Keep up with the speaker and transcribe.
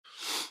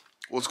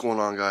What's going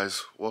on,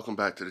 guys? Welcome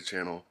back to the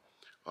channel.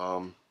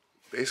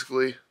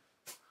 Basically,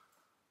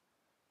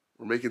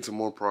 we're making some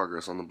more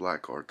progress on the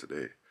black card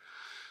today.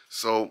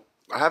 So,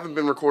 I haven't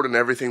been recording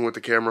everything with the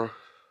camera.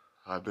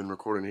 I've been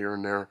recording here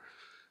and there.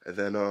 And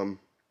then,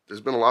 there's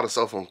been a lot of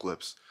cell phone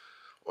clips.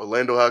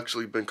 Orlando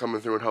actually been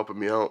coming through and helping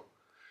me out.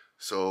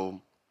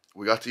 So,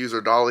 we got to use our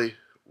dolly.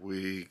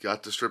 We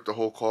got to strip the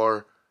whole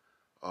car.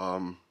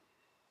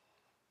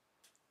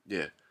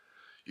 Yeah.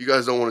 You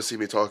guys don't want to see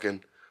me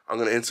talking. I'm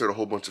going to insert a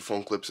whole bunch of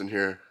phone clips in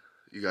here.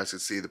 You guys can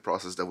see the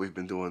process that we've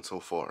been doing so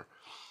far.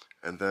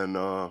 And then,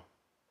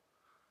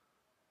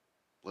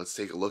 let's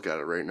take a look at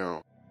it right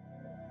now.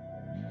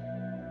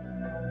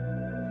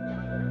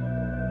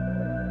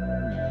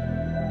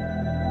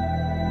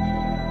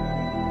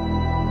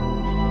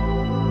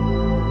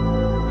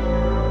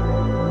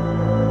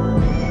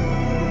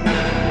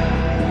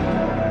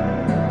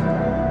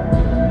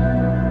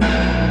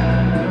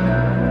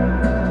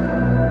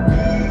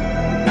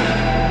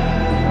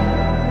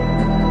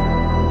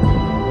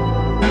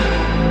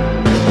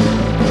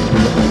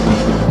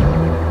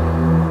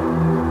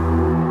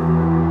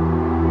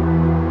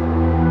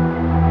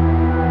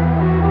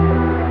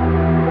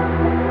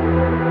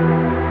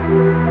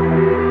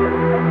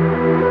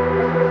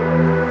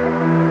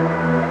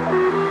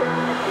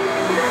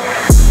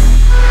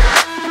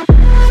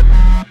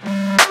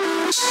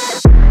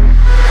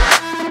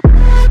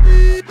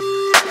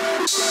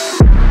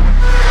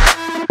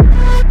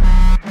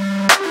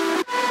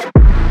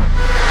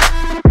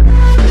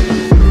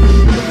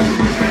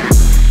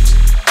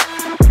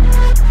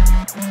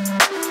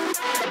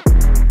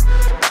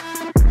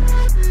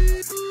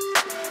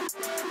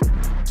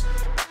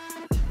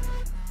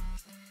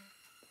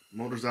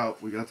 Motor's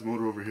out. We got the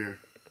motor over here.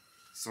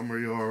 Some of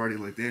you are already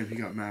like, damn, he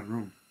got mad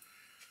room.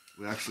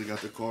 We actually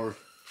got the car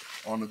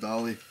on the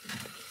dolly.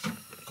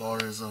 The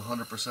car is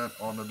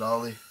 100% on the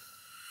dolly.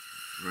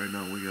 Right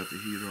now we got the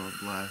heater on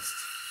blast.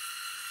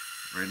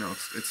 Right now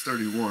it's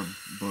 31,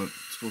 but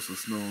it's supposed to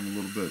snow in a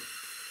little bit.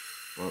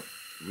 But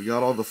we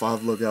got all the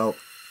 5 lug out.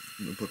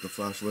 I'm gonna put the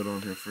flashlight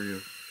on here for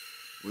you.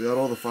 We got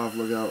all the 5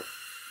 lug out.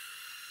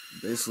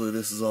 Basically,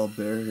 this is all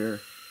bare here.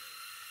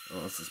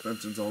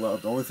 Suspension's all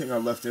out. The only thing I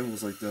left in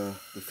was like the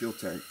fuel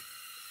tank.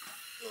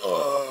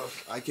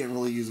 I can't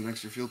really use an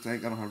extra fuel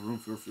tank. I don't have room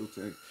for a fuel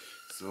tank.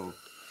 So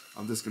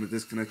I'm just going to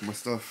disconnect my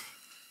stuff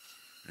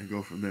and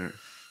go from there.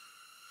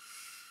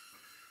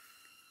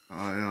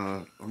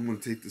 I'm going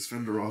to take this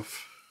fender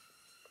off.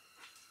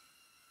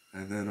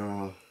 And then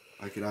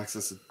I could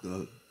access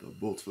the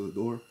bolts for the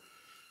door.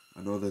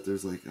 I know that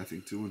there's like, I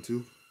think 2 and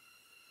 2.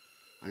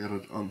 I got to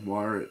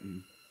unwire it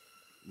and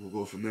we'll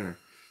go from there.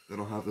 Then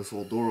I'll have this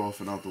whole door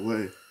off and out the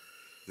way.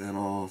 Then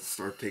I'll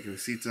start taking the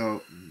seats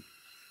out. And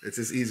it's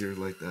just easier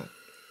like that.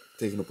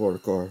 Taking apart a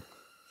car.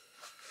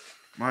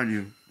 Mind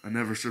you, I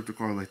never stripped a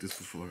car like this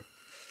before.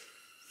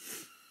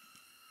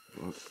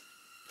 But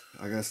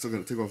I still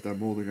got to take off that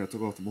molding. I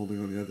took off the molding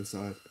on the other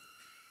side.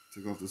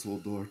 Took off this whole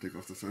door. Take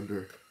off the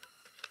fender.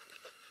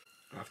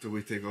 After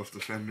we take off the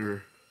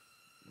fender,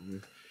 let me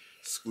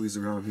squeeze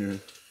around here.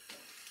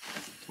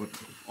 But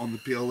on the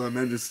PLM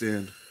engine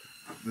stand,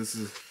 this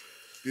is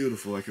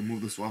beautiful. I can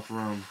move the swap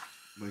around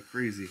like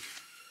crazy.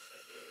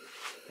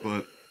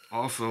 But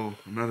also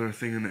another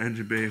thing in the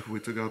engine bay, we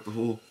took out the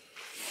whole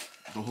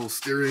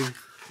steering.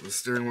 The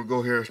steering will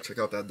go here. Check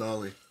out that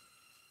dolly.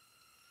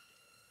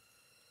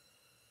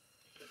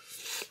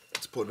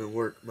 It's putting in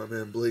work. My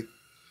man Blake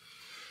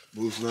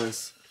moves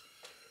nice.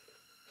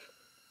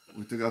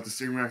 We took out the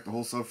steering rack, the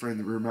whole subframe,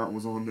 the rear mount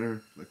was on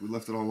there. Like, we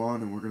left it all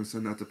on, and we're gonna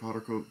send that to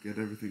powder coat, get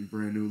everything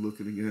brand new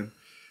looking again.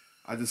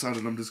 I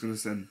decided I'm just gonna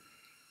send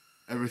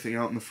everything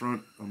out in the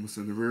front. I'm going to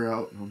send the rear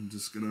out. I'm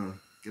just going to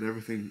get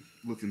everything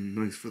looking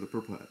nice for the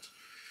purple hatch.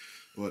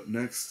 But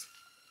next,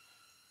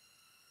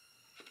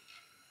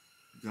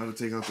 got to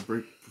take out the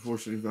brake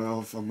proportioning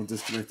valve. I'm going to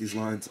disconnect these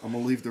lines. I'm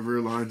going to leave the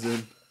rear lines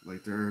in.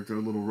 Like, they're a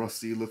little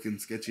rusty looking,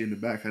 sketchy in the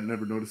back. I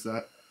never noticed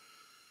that.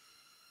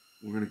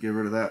 We're going to get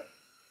rid of that.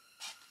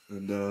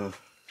 And,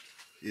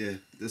 yeah,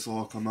 this will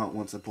all come out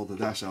once I pull the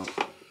dash out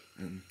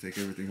and take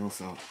everything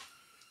else out.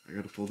 I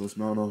got to pull this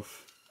mount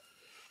off.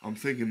 I'm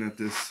thinking that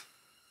this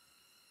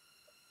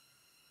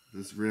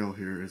rail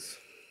here is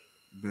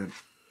bent.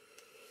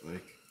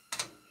 Like,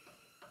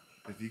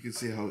 if you can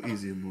see how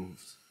easy it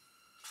moves.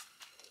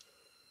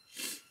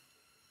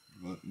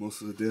 But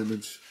most of the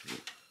damage,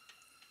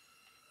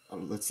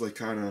 that's like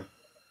kind of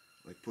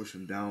like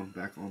pushing down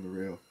back on the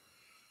rail.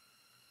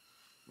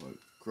 But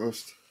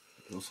crushed,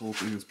 this whole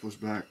thing is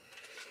pushed back.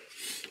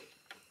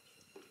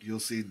 You'll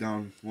see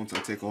down, once I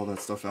take all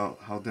that stuff out,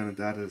 how dented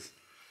that is.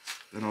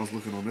 Then I was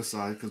looking on this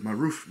side, because my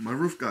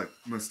roof got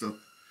messed up.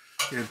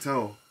 Can't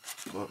tell,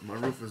 but my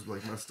roof is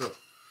like messed up.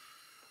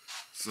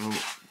 So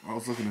I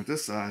was looking at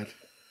this side,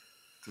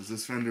 because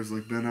this fender's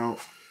like bent out.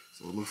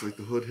 So it looks like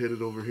the hood hit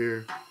it over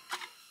here.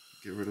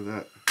 Get rid of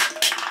that.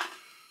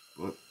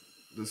 But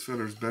this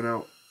fender's bent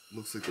out.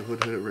 Looks like the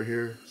hood hit it right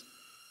here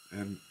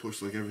and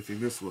pushed like everything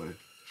this way.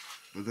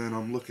 But then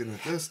I'm looking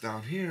at this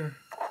down here.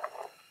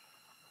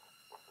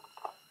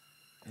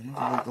 And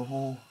like the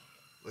whole,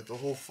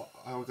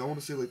 I want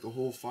to say like the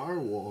whole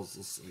firewall is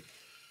just like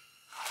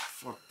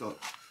fucked up.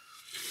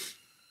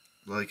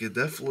 Like it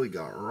definitely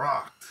got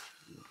rocked.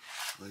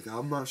 Like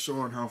I'm not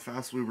sure on how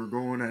fast we were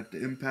going at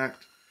the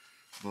impact,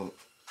 but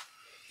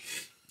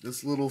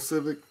this little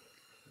Civic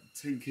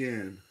tin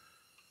can.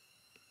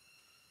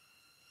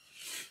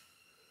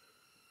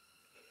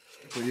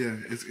 But yeah,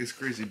 it's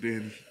crazy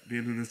being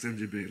in this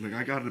engine bay. Like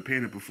I got it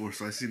painted before,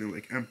 so I seen it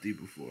like empty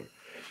before,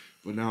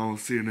 but now I'm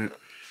seeing it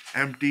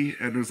empty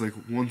and there's like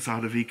one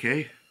side of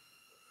EK.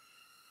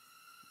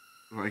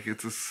 Like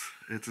it's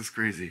just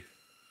crazy.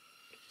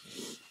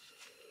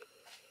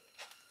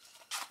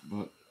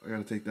 But I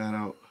gotta take that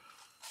out.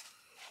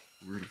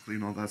 We're gonna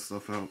clean all that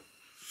stuff out.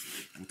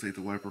 We'll take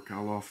the wiper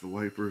cowl off the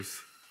wipers.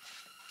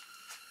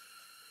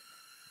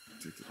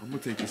 I'm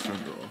gonna take this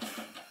fender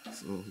off.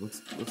 So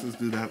let's just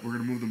do that. We're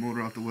gonna move the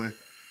motor out the way,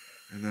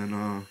 and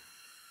then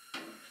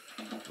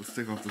let's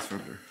take off this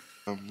fender.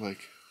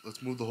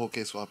 Let's move the whole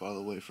case swap out of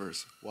the way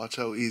first. Watch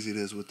how easy it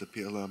is with the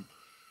PLM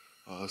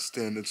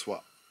standard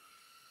swap.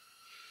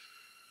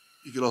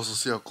 You can also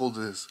see how cold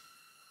it is.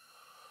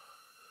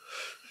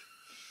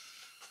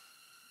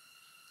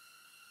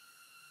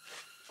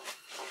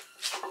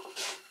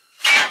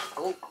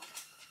 Oh,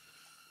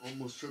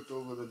 almost tripped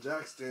over the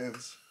jack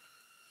stands.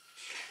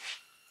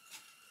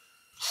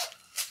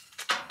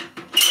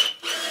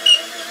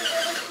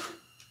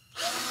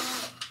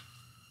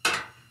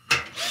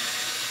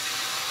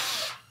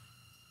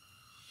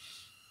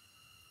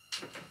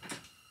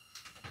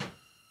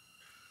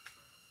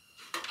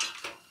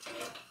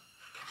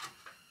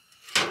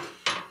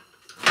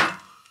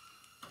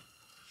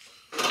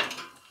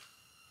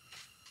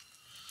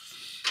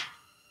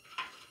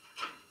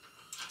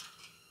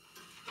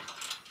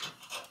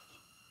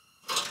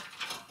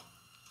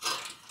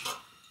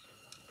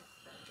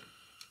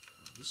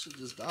 This should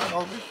just die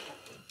on me.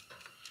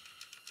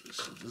 This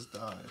should just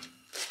die.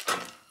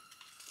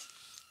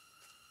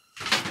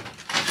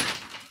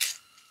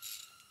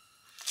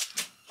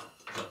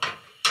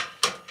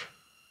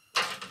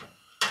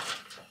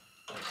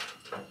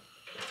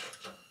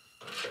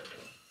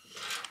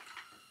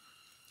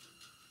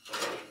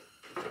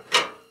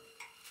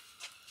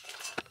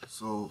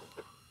 So,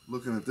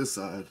 looking at this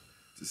side,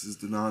 this is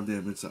the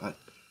non-damaged side.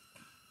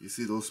 You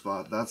see those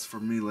spots? That's for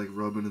me like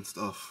rubbing and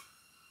stuff.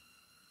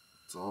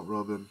 It's all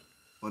rubbing.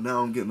 But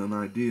now I'm getting an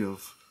idea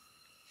of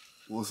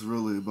what's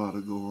really about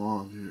to go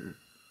on here.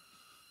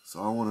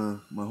 So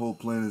my whole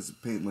plan is to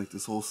paint like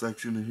this whole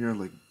section in here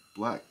like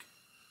black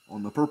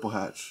on the purple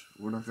hatch.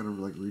 We're not gonna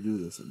like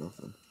redo this or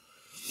nothing.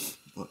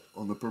 But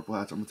on the purple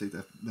hatch, I'm gonna take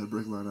that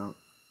brake line out.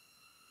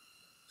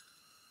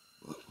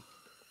 But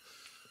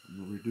I'm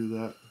gonna redo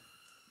that,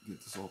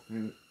 get this all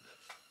painted.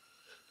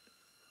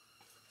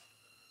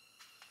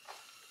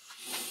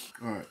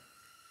 Alright,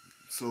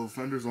 so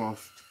fender's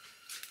off.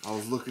 I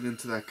was looking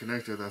into that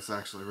connector that's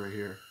actually right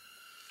here.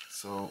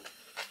 So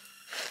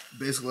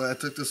basically I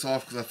took this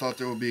off because I thought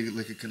there would be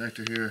like a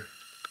connector here.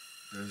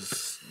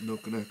 There's no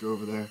connector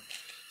over there.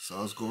 So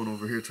I was going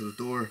over here to the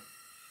door.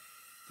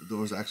 The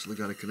door's actually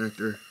got a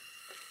connector.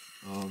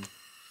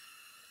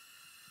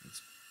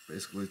 It's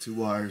basically 2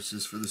 wires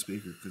just for the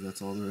speaker because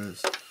that's all there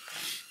is.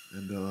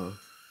 And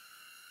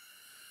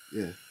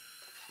yeah,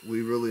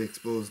 we really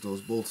exposed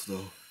those bolts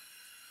though.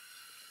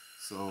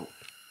 So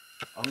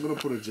I'm gonna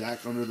put a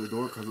jack under the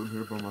door because I'm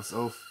here by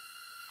myself,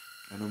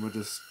 and I'm gonna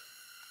just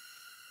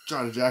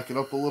try to jack it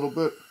up a little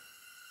bit,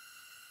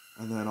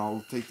 and then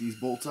I'll take these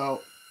bolts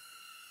out,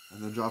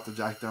 and then drop the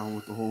jack down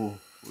with the whole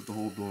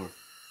door.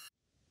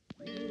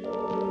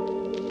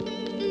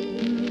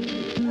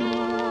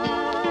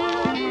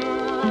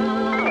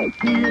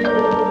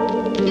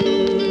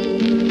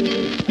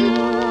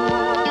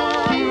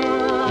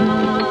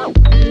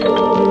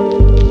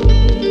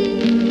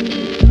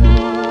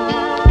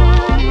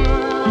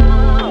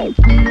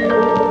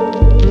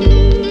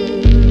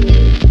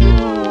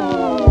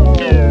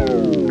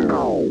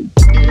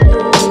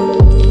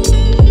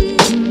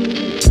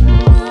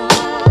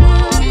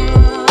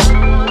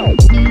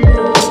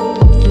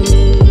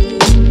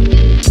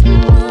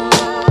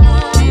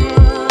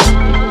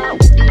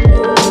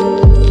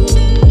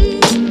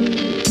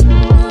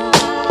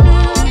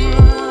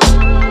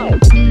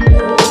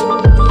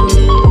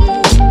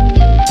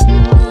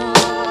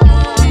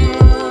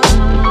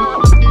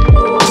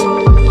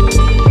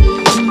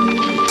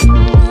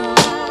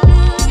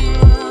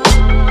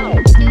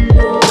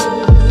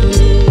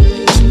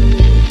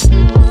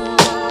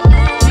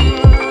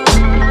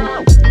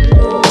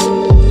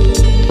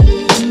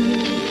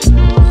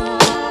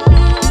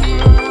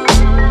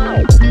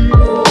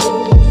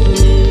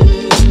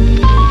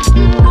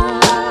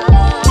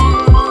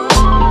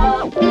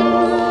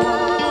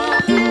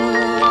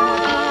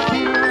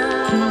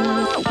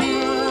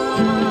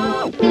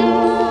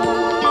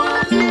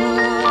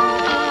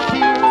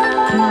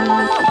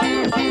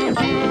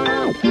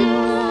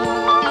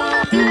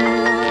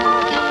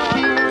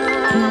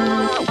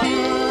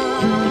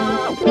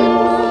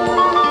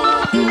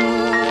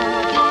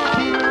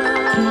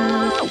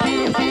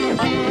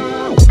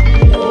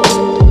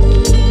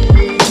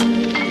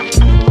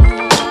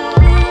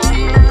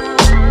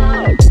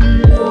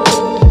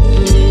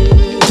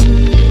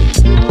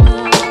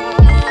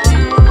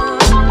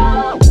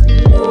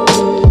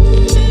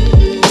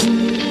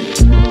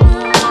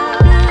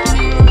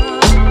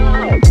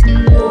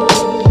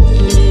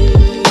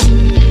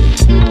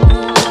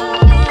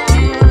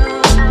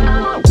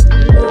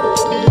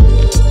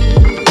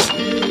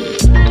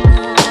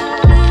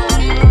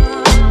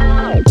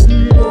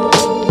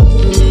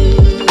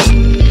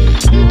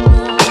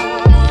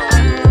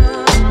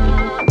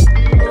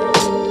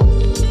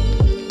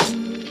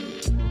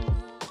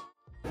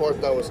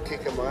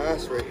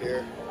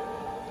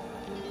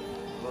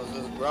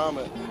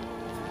 grommet.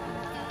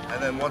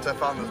 And then once I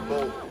found this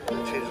bolt,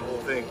 it changed the whole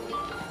thing.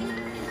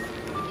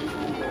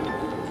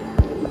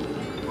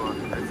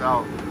 But it's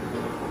out.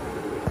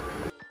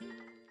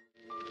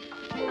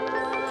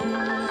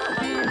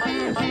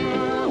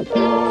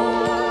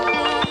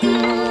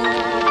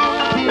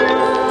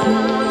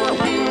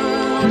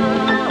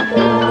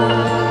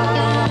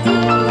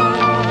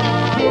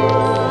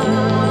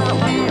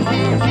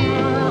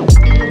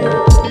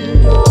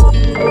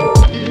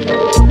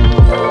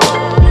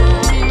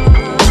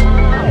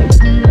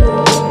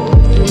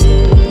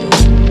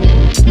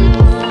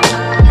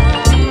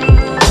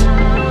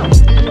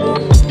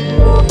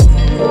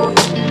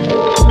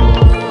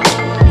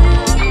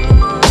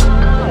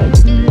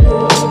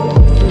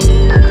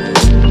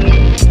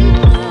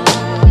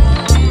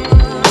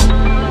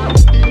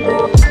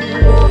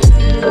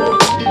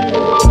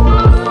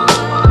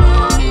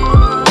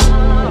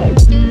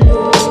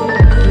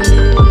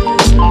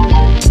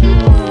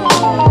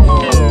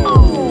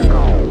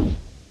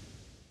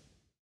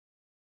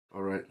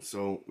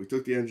 So we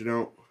took the engine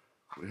out.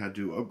 We had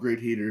to upgrade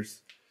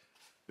heaters.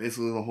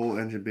 Basically the whole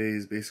engine bay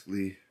is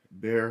basically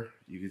bare.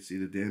 You can see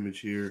the damage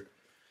here.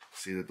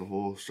 See that the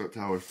whole strut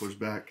tower is pushed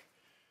back.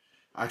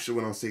 Actually,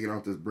 when I was taking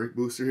out this brake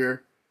booster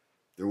here,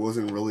 there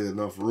wasn't really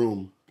enough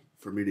room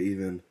for me to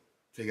even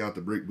take out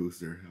the brake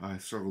booster. I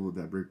struggled with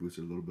that brake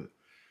booster a little bit.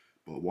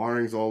 But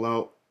wiring's all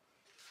out.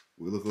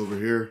 We look over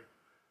here.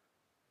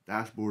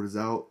 Dashboard is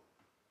out.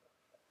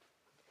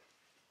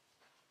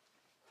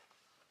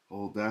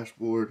 Whole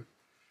dashboard.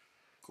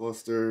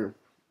 Cluster,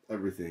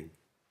 everything.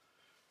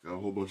 Got a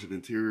whole bunch of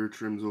interior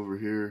trims over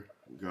here.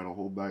 We got a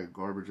whole bag of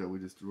garbage that we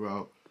just threw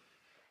out.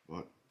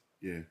 But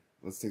yeah,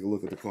 let's take a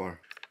look at the car.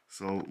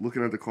 So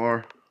looking at the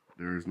car,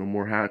 there's no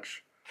more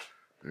hatch.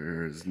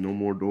 There's no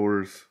more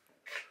doors.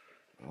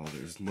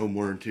 There's no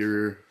more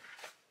interior.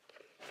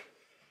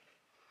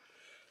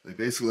 Like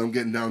basically I'm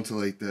getting down to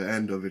like the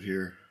end of it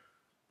here.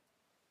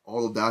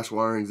 All the dash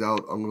wiring's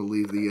out. I'm going to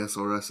leave the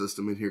SRS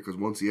system in here because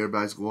once the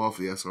airbags go off,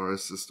 the SRS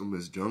system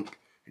is junk.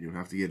 And you'll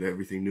have to get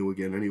everything new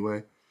again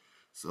anyway.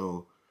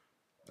 So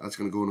that's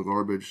going to go in the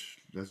garbage.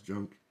 That's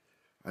junk.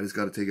 I just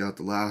got to take out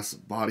the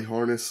last body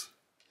harness.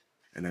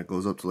 And that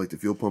goes up to like the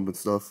fuel pump and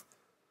stuff.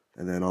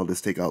 And then I'll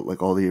just take out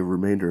like all the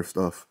remainder of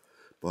stuff.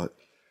 But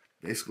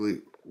basically,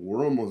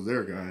 we're almost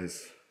there,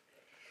 guys.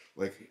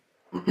 Like,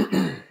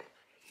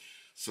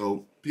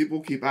 so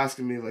people keep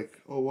asking me like,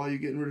 oh, why are you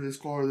getting rid of this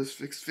car? This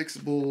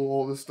fixable,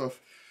 all this stuff.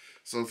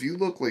 So if you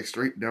look like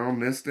straight down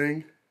this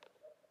thing,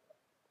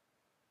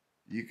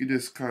 you can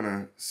just kind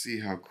of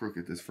see how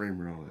crooked this frame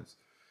rail is.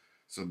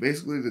 So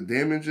basically the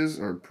damages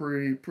are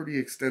pretty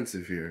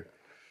extensive here.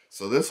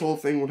 So this whole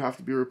thing would have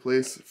to be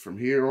replaced from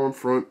here on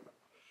front.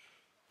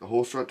 The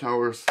whole strut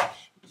tower is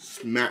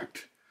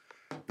smacked.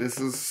 This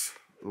is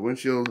the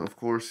windshield, of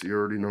course, you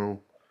already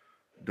know,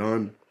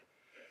 done.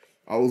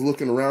 I was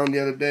looking around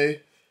the other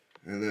day,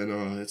 and then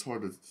it's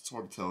hard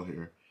to tell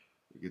here.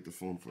 We get the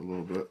phone for a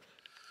little bit.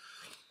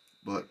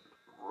 But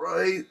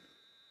right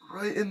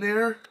in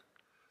there,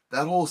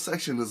 that whole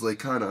section is like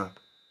kind of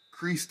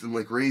creased and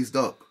like raised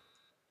up.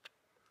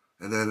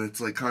 And then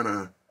it's like kind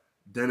of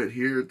dented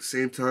here at the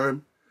same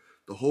time.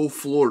 The whole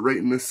floor right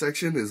in this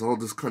section is all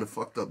just kind of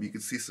fucked up. You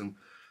can see some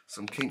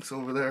kinks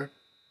over there.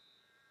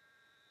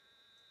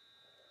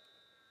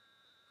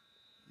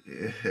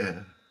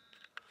 Yeah.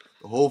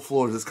 The whole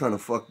floor is just kind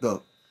of fucked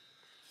up.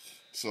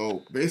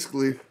 So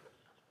basically,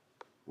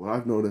 what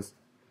I've noticed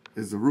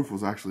is the roof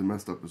was actually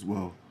messed up as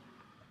well.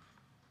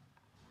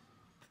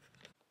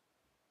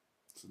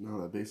 So now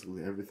that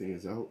basically everything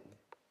is out,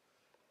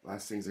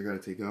 last things I gotta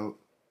take out,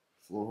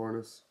 floor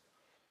harness,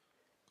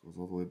 goes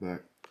all the way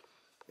back.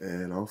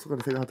 And I also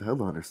gotta take out the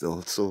headliner still,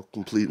 it's still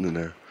complete in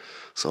there.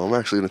 So I'm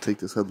actually gonna take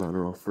this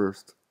headliner off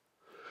first,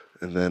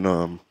 and then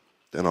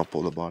I'll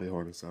pull the body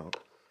harness out.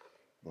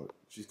 But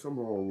she's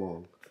coming all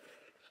along.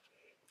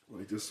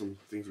 Like just some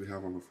things we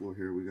have on the floor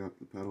here. We got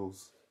the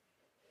pedals,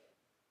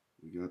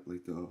 we got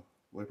like the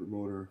wiper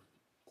motor,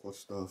 clutch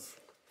stuff.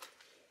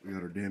 We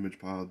got our damage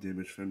pile,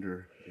 damage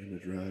fender,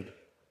 damage rad.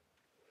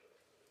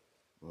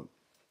 But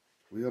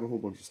we got a whole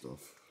bunch of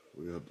stuff.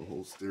 We got the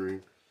whole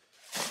steering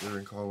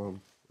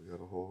column. We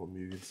got a whole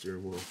Mugen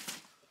steering wheel,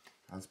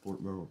 passport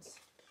mounts.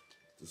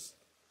 Just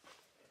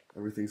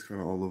everything's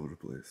kind of all over the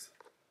place.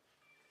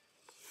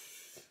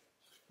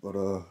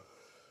 But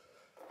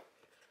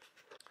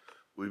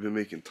we've been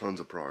making tons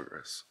of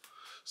progress.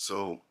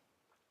 So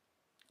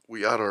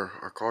we got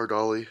our car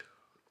dolly.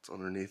 It's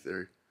underneath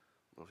there.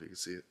 I don't know if you can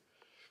see it.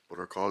 But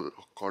our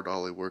car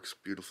dolly works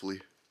beautifully.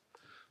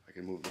 I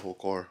can move the whole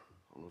car.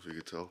 I don't know if you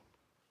can tell.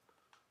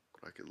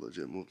 But I can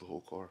legit move the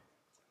whole car.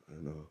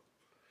 And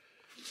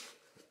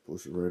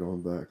push it right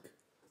on back.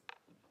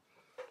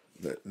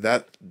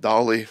 That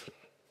dolly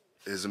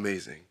is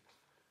amazing.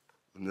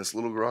 In this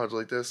little garage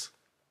like this,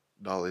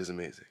 dolly is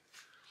amazing.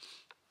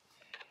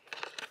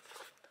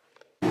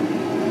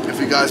 If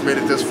you guys made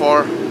it this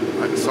far,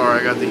 I'm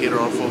sorry I got the heater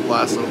on full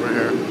blast over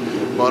here.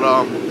 But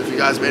if you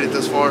guys made it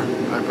this far,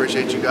 I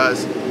appreciate you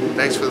guys.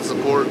 Thanks for the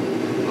support.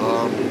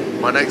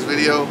 My next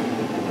video,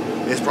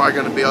 it's probably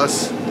going to be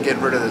us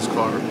getting rid of this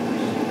car.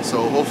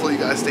 So hopefully you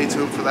guys stay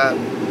tuned for that.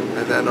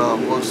 And then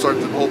we'll start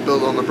the whole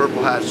build on the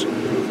Purple Hatch.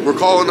 We're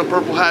calling the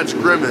Purple Hatch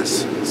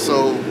Grimace.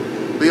 So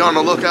be on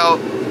the lookout.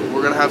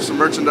 We're going to have some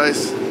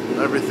merchandise,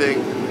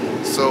 everything.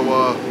 So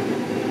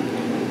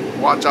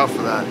watch out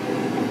for that.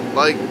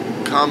 Like,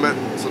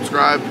 comment,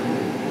 subscribe.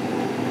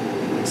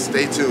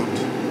 Stay tuned.